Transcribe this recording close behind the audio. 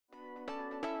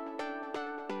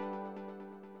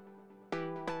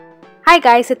Hi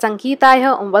guys, it's Ankita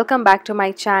here and welcome back to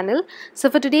my channel. So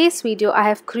for today's video, I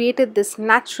have created this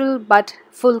natural but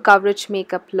full coverage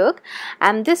makeup look,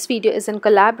 and this video is in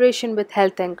collaboration with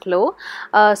Health and Glow.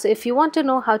 So if you want to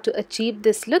know how to achieve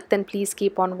this look, then please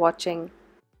keep on watching.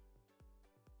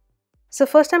 So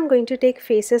first I'm going to take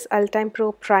Face's Ultime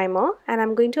Pro Primer, and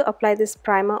I'm going to apply this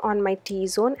primer on my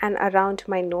T-zone and around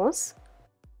my nose.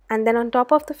 And then on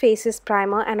top of the Face's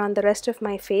primer and on the rest of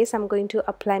my face, I'm going to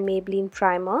apply Maybelline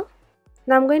Primer.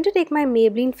 Now I'm going to take my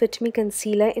Maybelline Fit Me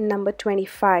Concealer in number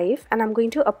 25, and I'm going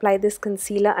to apply this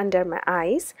concealer under my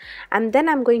eyes, and then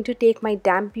I'm going to take my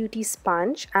damp beauty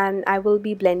sponge and I will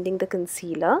be blending the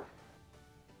concealer.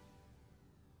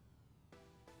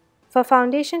 For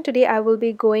foundation today, I will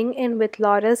be going in with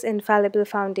L'Oreal's Infallible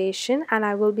foundation, and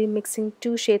I will be mixing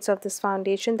two shades of this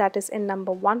foundation, that is in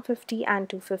number 150 and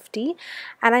 250,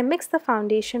 and I mix the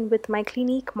foundation with my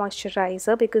Clinique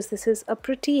moisturizer because this is a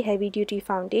pretty heavy duty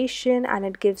foundation and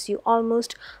it gives you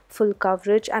almost full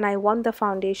coverage, and I want the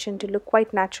foundation to look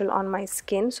quite natural on my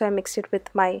skin, so I mixed it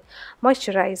with my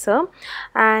moisturizer.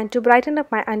 And to brighten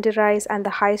up my under eyes and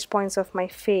the highest points of my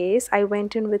face, I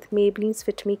went in with Maybelline's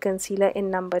Fit Me Concealer in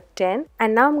number 10,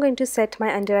 and now I'm going to set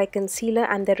my under eye concealer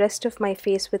and the rest of my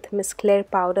face with Miss Claire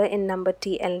powder in number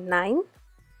TL9.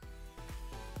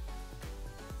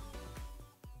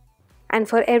 And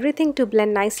for everything to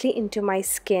blend nicely into my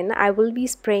skin, I will be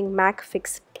spraying MAC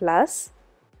Fix Plus.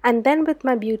 And then with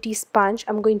my beauty sponge,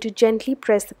 I'm going to gently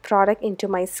press the product into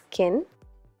my skin.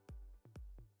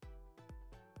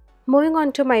 Moving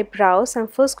on to my brows, I'm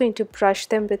first going to brush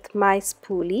them with my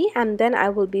spoolie, and then I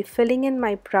will be filling in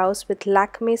my brows with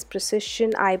Lakme's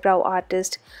Precision Eyebrow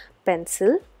Artist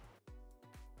pencil.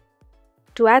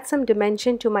 To add some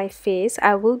dimension to my face,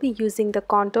 I will be using the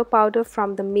contour powder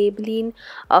from the Maybelline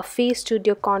Face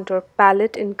Studio Contour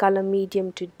Palette in color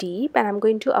medium to deep, and I'm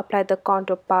going to apply the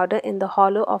contour powder in the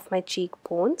hollow of my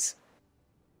cheekbones.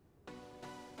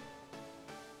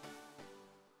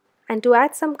 And to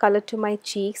add some color to my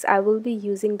cheeks, I will be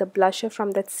using the blusher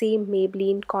from that same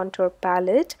Maybelline Contour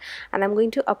Palette, and I'm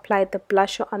going to apply the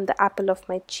blusher on the apple of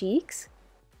my cheeks.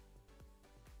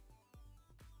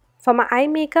 For my eye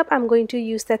makeup, I'm going to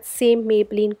use that same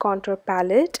Maybelline Contour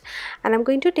Palette, and I'm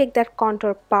going to take that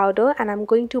contour powder and I'm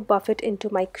going to buff it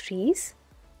into my crease.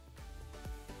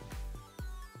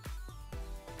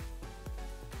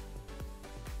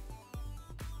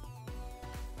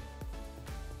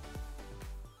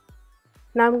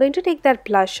 Now I'm going to take that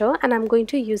blusher and I'm going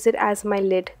to use it as my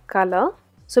lid color.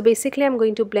 So basically I'm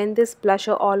going to blend this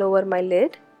blusher all over my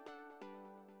lid.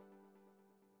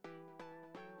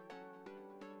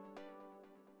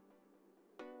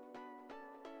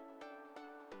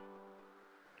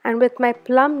 And with my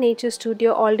Plum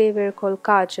Naturstudio All Day Wear Kohl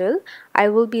Kajal, I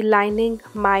will be lining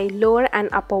my lower and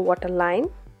upper waterline.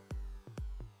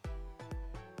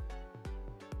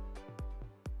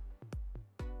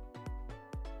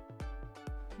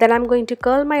 Then I'm going to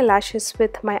curl my lashes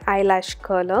with my eyelash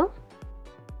curler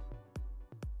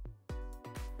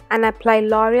and apply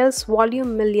L'Oreal's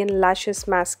Volume Million Lashes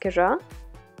Mascara.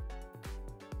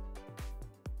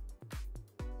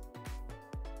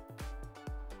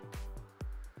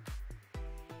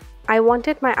 I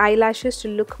wanted my eyelashes to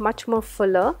look much more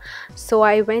fuller, so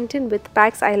I went in with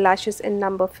PAC Eyelashes in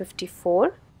number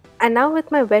 54. And now with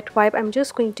my wet wipe, I'm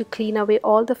just going to clean away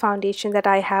all the foundation that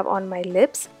I have on my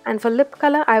lips. And for lip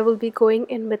color, I will be going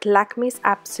in with Lakme's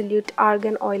Absolute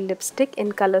Argan Oil Lipstick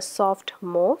in color Soft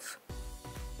Mauve.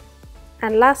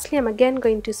 And lastly, I'm again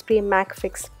going to spray MAC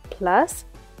Fix Plus.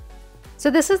 So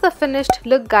this is the finished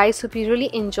look, guys. Hope you really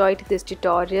enjoyed this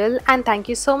tutorial, and thank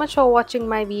you so much for watching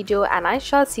my video, and I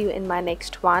shall see you in my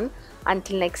next one.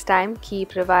 Until next time,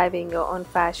 keep reviving your own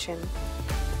fashion.